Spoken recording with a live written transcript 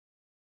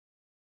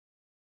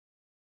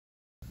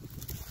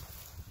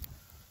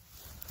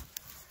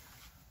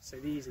So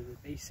these are the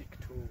basic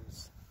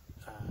tools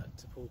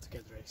to pull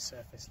together a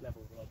surface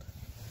level rod.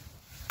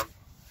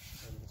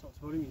 And the top to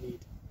bottom you need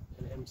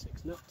an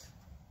M6 nut,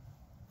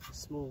 a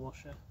small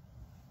washer,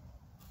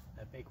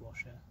 a big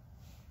washer,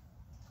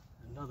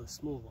 another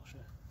small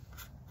washer,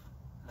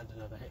 and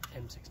another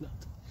M6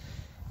 nut.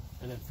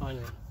 And then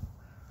finally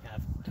you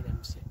have an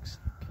M6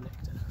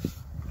 connector.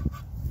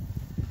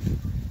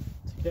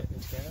 To connect them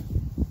together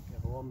you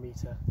have a 1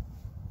 metre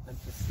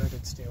length of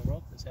threaded steel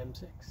rod that's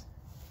M6.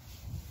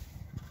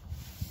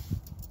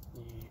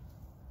 You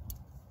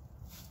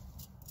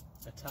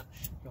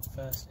attach your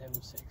first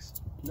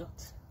M6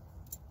 nut.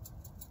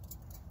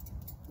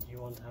 You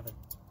want to have a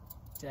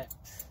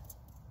depth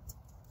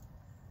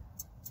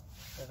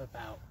of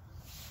about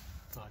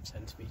 5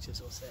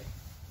 centimetres or so.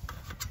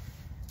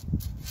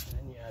 And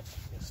then you add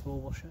your small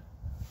washer,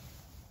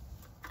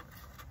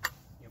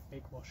 your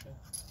big washer,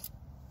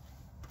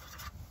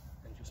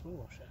 and your small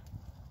washer.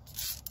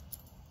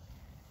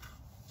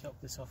 Chop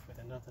this off with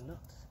another nut.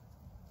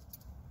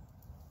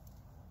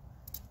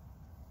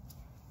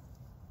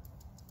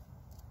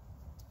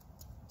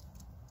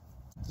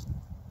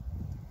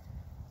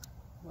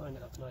 Line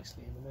it up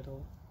nicely in the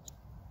middle.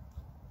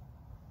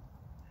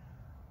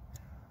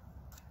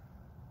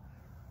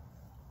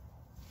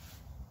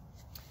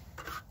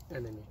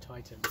 And then you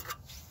tighten with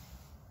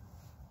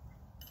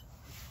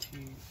 2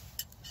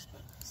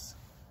 spanners.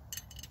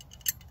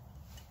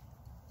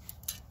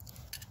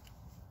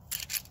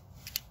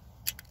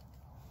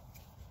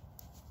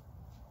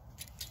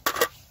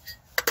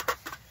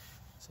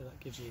 So that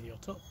gives you your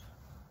top.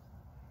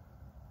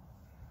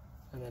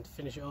 And then to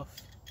finish it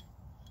off,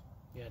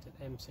 you add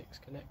an M6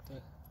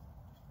 connector.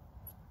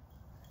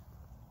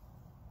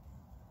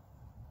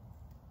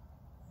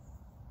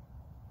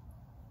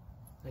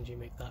 And you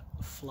make that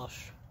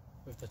flush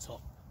with the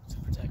top to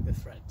protect the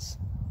threads.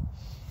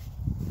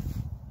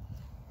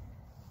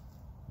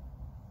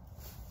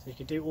 So you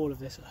can do all of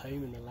this at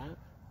home in the lab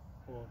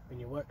or in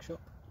your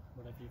workshop,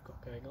 whatever you've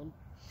got going on.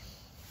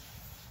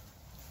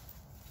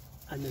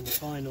 And then the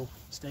final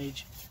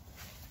stage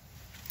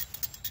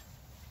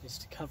is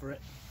to cover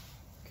it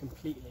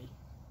completely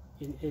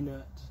in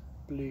inert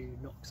blue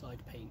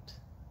Noxide paint.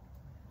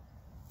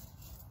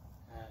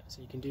 So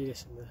you can do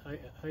this at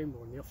home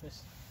or in the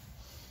office,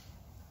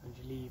 and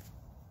you leave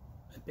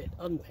a bit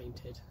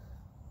unpainted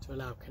to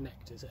allow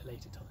connectors at a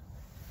later time.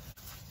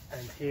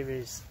 And here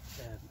is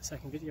the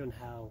second video on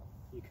how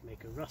you can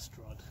make a rust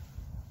rod.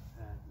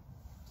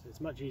 So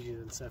it's much easier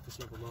than surface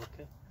level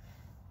marker.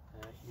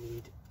 You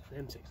need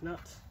an M6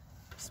 nut,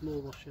 a small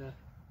washer,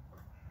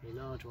 a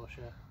large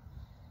washer,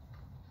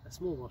 a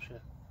small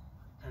washer,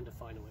 and a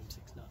final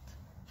M6 nut.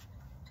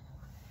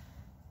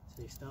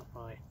 So you start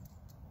by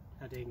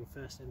adding the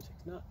first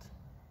M6 nut,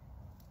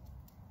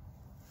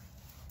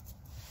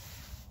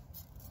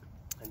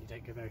 and you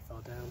don't go very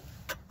far down.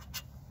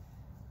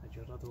 Add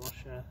your other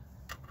washer,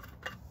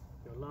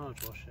 your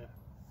large washer,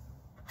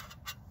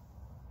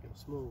 your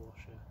small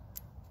washer,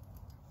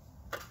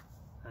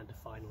 and a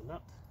final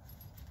nut.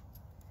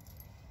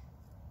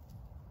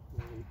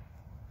 And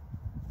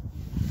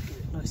get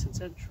it nice and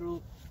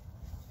central.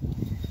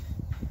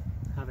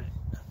 Have it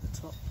at the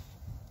top,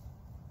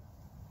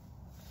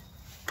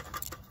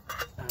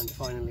 and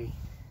finally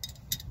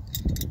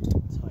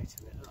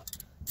tighten it up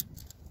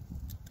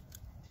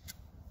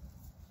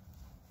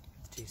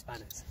with 2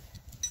 spanners.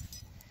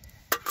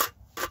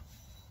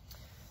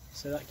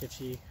 So that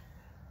gives you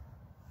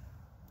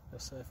your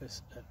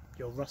surface,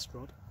 your rust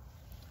rod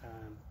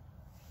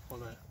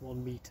on a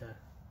 1 metre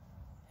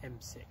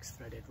M6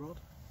 threaded rod,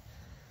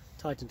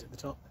 tightened at the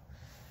top.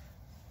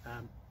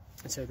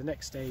 And so the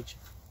next stage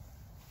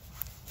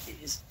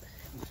is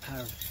the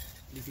power of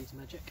Luby's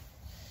magic.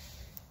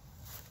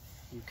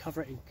 You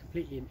cover it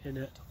completely in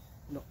inert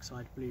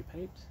Noxide blue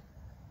paint,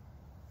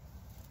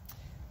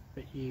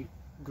 but you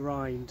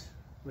grind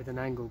with an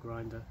angle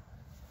grinder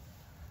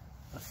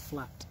a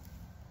flat,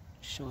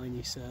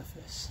 shiny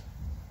surface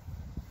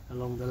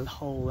along the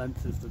whole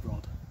length of the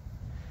rod.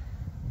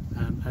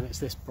 And it's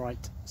this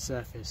bright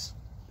surface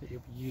that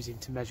you'll be using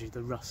to measure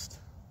the rust.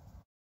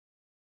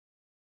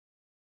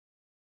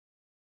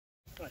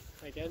 Right,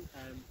 again,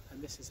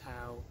 and this is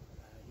how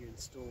you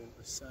install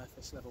a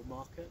surface level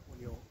marker on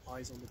your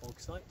Eyes on the Bog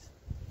site.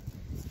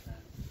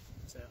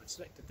 So I've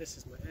selected this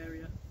as my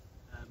area,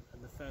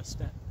 and the first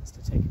step is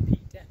to take a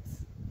peat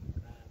depth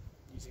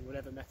using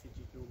whatever method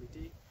you'd normally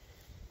do.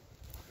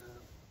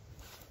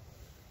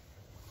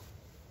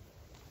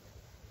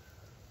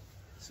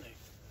 So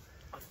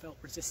I felt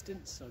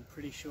resistance, so I'm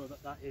pretty sure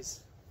that that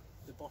is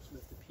the bottom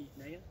of the peat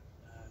layer.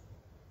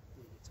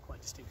 It's quite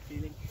a distinct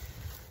feeling.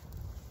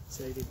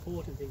 So the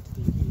important thing to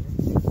do here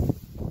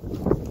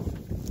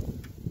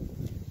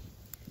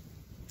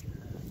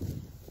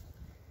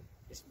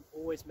is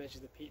always measure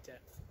the peat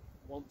depth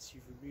once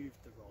you've removed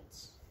the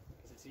rods,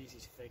 because it's easy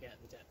to forget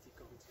the depth you've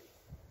gone to.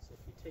 So if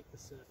you take the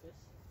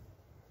surface,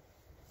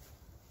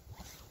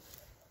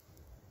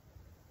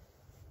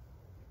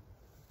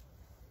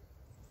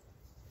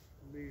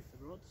 remove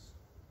the rods.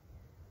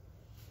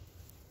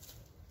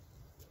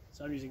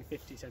 So I'm using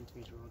 50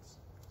 centimetre rods.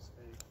 So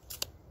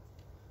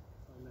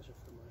I'll measure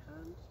from my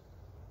hand.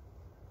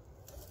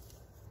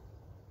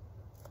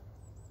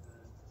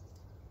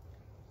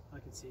 I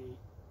can see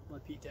my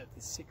peat depth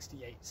is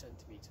 68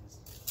 centimetres.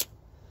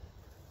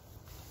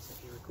 So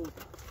if you record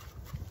that.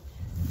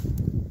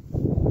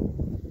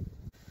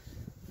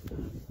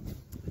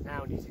 I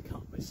now need to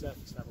cut my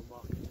surface level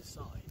marker to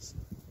size.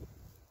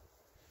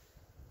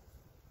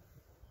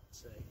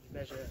 So you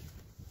measure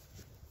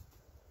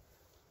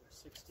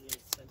 68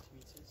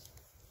 centimetres.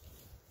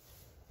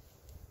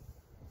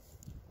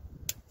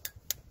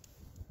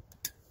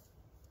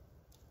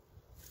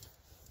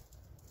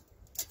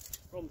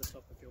 From the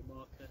top of your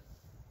marker.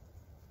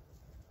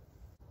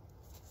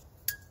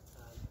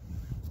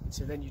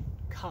 So then you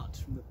cut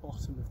from the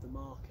bottom of the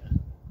marker,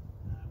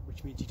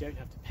 which means you don't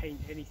have to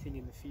paint anything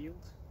in the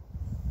field.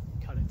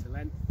 You cut it to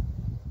length,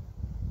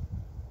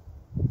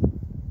 and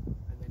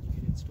then you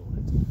can install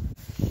it.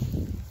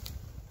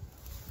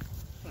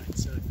 Right,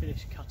 so I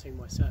finished cutting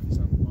my surface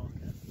level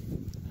marker,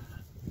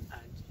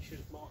 and you should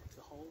have marked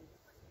the hole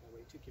where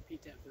you took your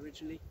peat depth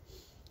originally.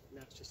 And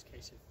now it's just a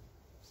case of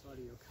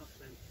sliding your cut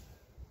length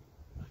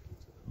back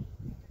into the hole.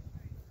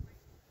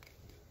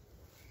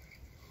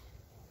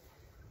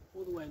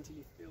 All the way until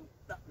you feel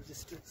that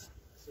resistance,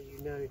 so you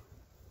know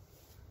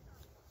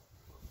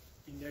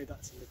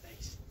that's in the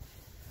base.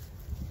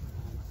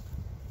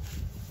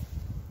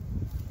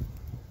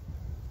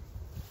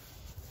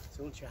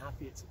 So once you're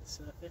happy it's at the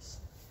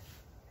surface,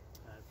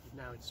 you've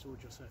now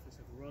installed your surface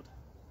level rod.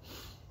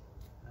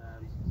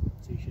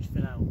 So you should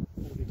fill out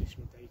all the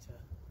additional data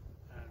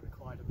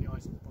required of the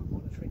eyes on the bog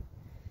monitoring.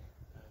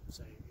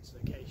 So its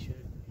location,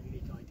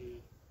 unique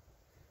ID,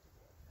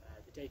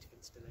 the date of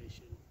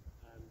installation,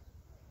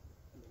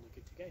 and then you're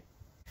good to go.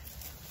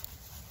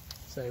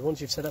 So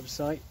once you've set up the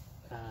site,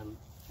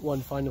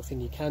 one final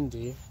thing you can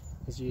do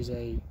is use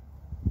a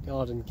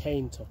garden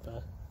cane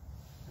topper,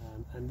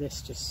 and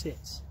this just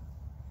sits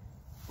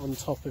on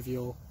top of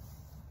your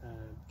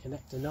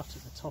connector nut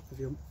at the top of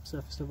your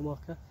surface level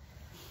marker,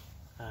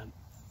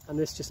 and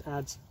this just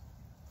adds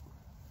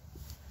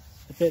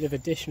a bit of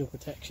additional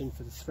protection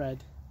for the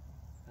thread,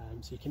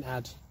 so you can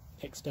add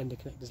extender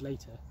connectors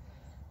later,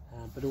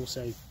 but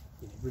also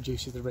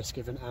reduces the risk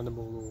of an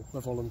animal or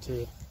a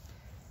volunteer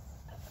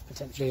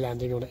potentially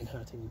landing on it and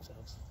hurting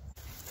themselves.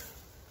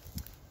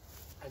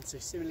 And so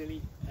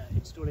similarly,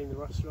 installing the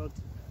rust rod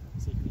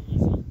is equally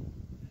easy.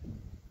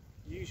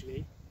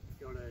 Usually, if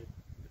you're on a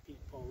peat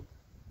bog,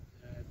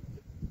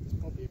 it's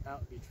probably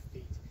about a metre of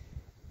peat,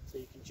 so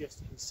you can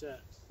just insert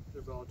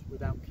the rod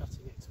without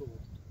cutting it at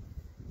all,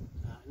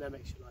 and that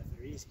makes your life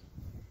very easy.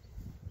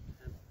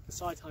 The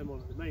site I'm on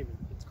at the moment,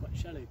 it's quite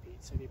shallow peat,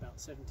 it's only about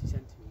 70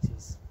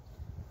 centimetres,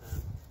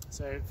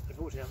 so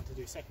unfortunately I have to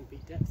do a second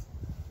peat depth,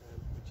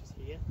 which is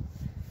here,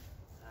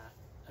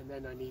 and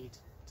then I need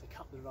to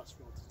cut the rust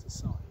rod to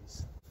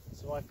size.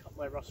 So I've cut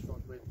my rust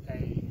rod with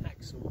a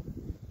hacksaw,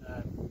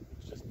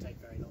 which doesn't take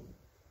very long.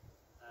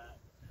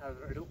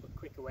 However, a little bit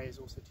quicker way is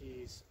also to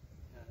use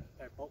a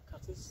pair of bolt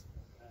cutters.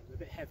 They're a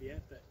bit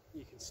heavier, but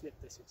you can snip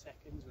this in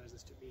seconds, whereas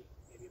this took me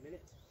maybe a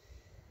minute.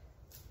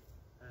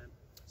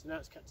 So now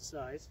it's cut to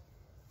size,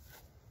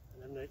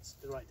 and I know it's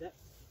the right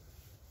depth.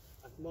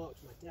 I've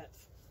marked my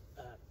depth,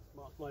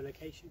 marked my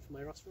location for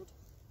my rust rod.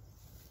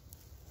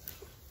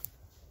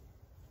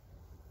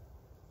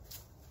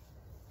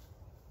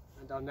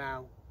 And I'll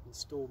now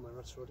install my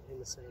rust rod in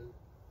the same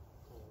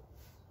hole.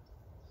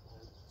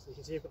 So you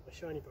can see I've got my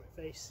shiny bright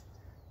face.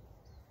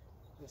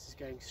 This is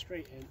going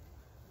straight in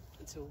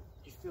until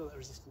you feel that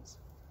resistance.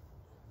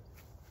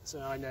 So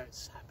I know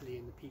it's happily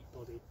in the peat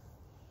body,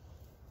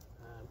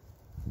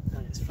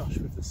 and it's flush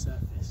with the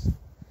surface.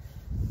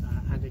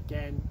 And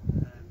again,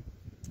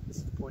 this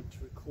is the point to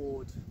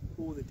record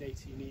all the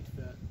data you need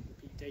for the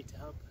peat data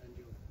hub and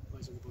your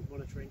eyes on the bog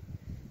monitoring.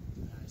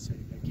 So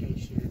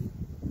location,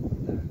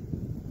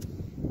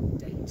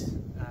 date,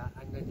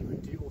 and then you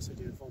would also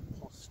do a von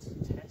Post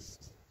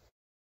test.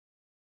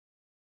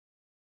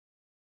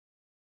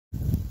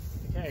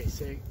 Okay,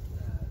 so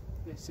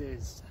this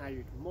is how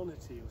you'd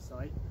monitor your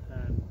site.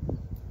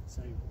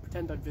 So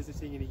pretend I'm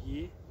visiting in a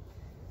year,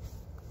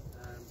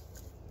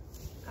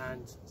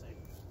 and so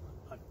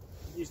I've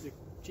used the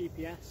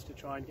GPS to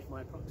try and get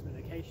my approximate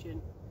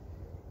location.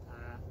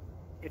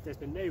 If there's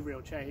been no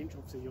real change,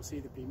 obviously you'll see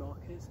the B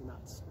markers, and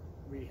that's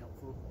really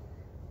helpful.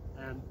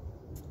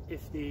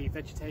 If the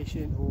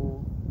vegetation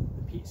or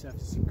the peat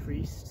surface is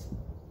increased,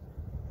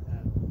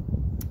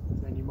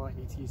 then you might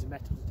need to use a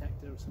metal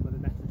detector or some other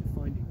method of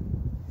finding them.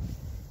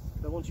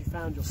 But once you've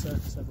found your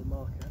surface level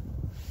marker,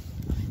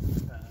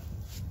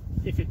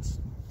 if it's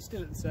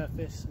still at the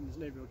surface and there's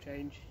no real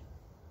change,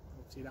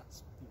 obviously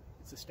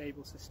it's a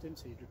stable system,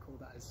 so you'd record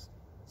that as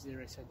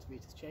 0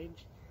 centimetres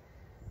change.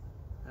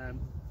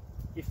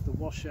 If the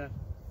washer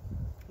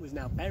was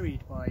now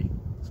buried by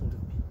sort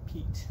of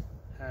peat,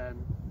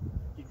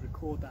 you'd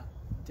record that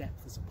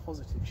depth as a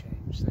positive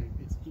change, so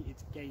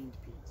it's gained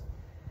peat.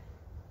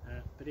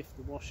 But if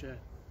the washer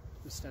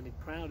was standing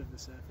proud of the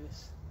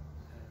surface,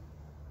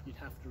 you'd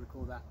have to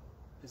record that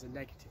as a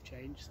negative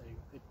change, so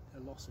a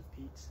loss of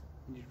peat,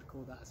 and you'd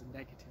record that as a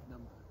negative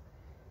number.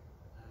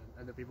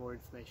 And there'll be more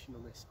information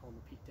on this on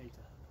the peat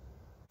data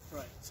hub.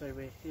 Right, so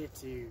we're here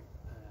to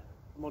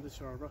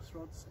monitor our rust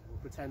rods, so we'll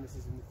pretend this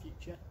is in the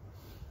future.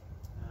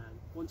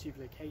 Once you've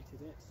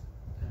located it,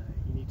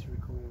 you need to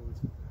record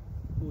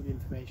all the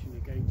information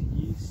you're going to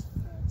use,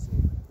 so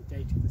the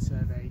date of the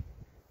survey,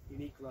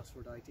 unique rust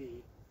rod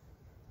ID,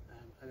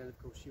 and then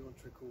of course you want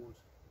to record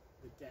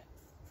the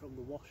depth from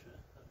the washer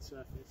at the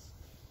surface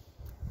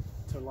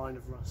to a line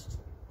of rust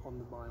on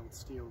the mild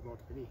steel rod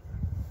beneath.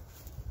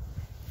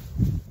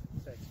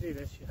 So to do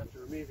this, you have to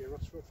remove your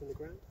rust rod from the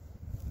ground.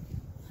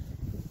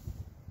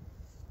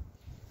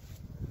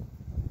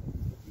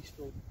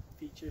 Useful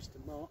features to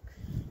mark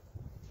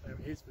where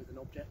it is with an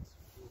object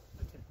or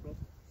a tip rod,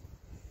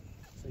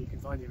 so you can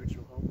find the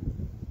original hole.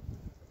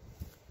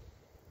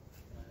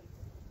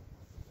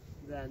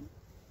 Then,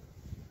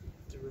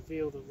 to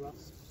reveal the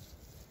rust,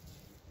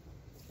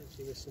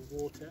 potentially with some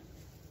water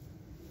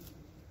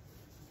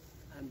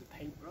and the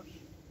paintbrush.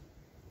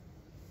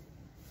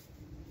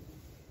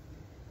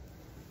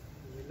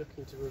 And you're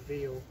looking to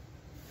reveal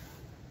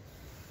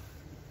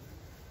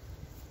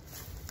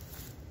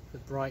the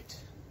bright,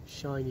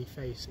 shiny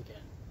face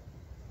again.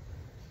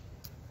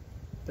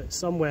 But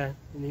somewhere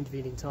in the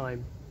intervening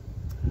time,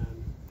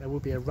 there will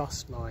be a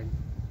rust line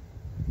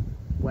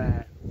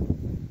where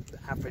the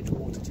average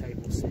water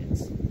table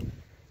sits.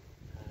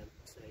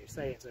 So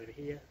say it's over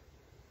here.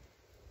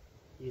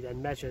 You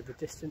then measure the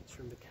distance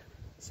from the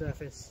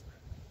surface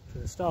to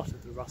the start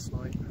of the rust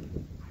line,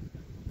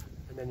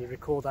 and then you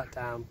record that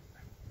down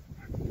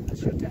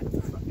as your depth,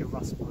 your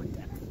rust line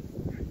depth.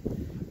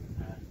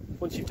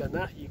 Once you've done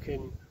that, you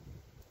can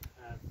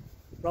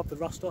rub the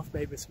rust off,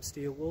 maybe with some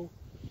steel wool,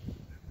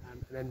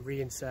 and then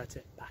reinsert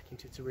it back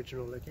into its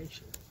original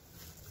location.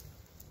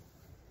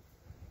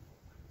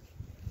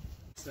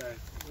 So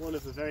one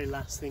of the very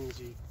last things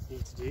you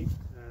need to do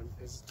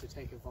is to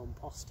take a von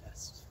Post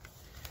test.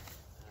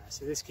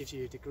 So this gives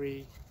you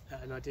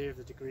an idea of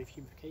the degree of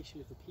humidification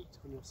of the peat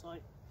on your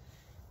site,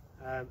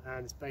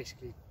 and it's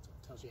basically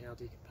tells you how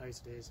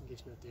decomposed it is and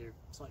gives you an idea of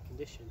site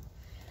condition.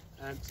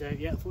 So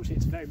yeah, unfortunately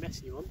it's a very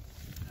messy one.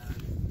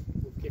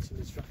 We'll give some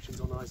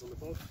instructions on eyes on the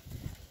bog,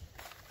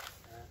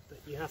 but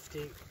you have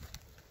to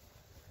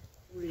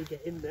really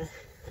get in there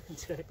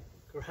and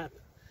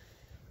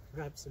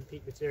grab some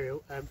peat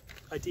material,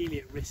 ideally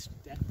at wrist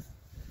depth.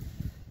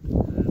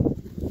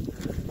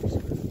 Just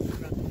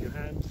grab it in your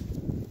hand,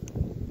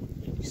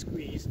 and you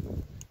squeeze,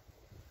 and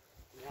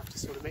you have to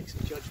sort of make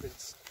some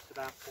judgments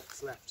about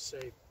what's left. So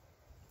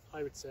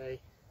I would say,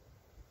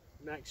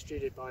 now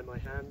extruded by my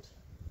hand,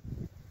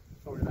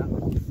 probably about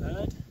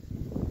 1/3.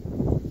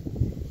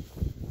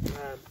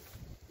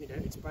 You know,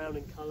 it's brown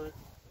in colour,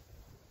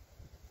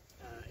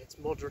 it's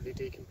moderately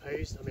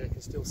decomposed. I mean, I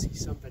can still see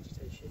some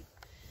vegetation.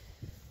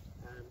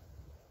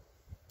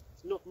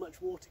 There's not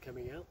much water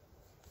coming out,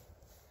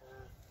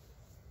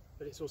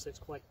 but it's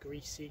quite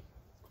greasy,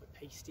 quite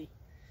pasty,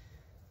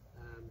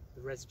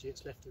 the residue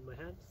it's left in my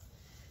hand.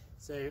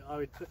 So I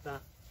would put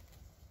that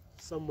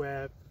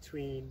somewhere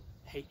between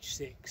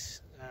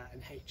H6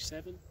 and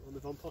H7 on the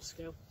von Post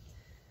scale.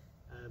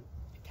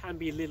 It can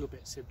be a little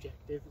bit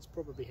subjective, it's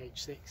probably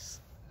H6,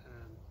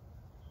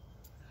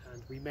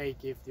 and we may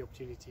give the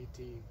opportunity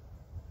to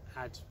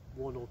add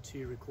 1 or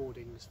 2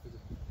 recordings for the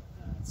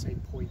same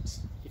point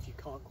if you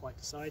can't quite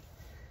decide.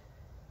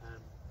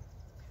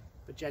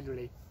 But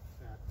generally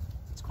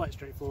it's quite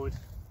straightforward,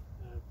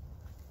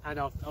 and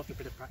after a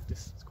bit of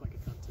practice it's quite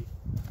good fun.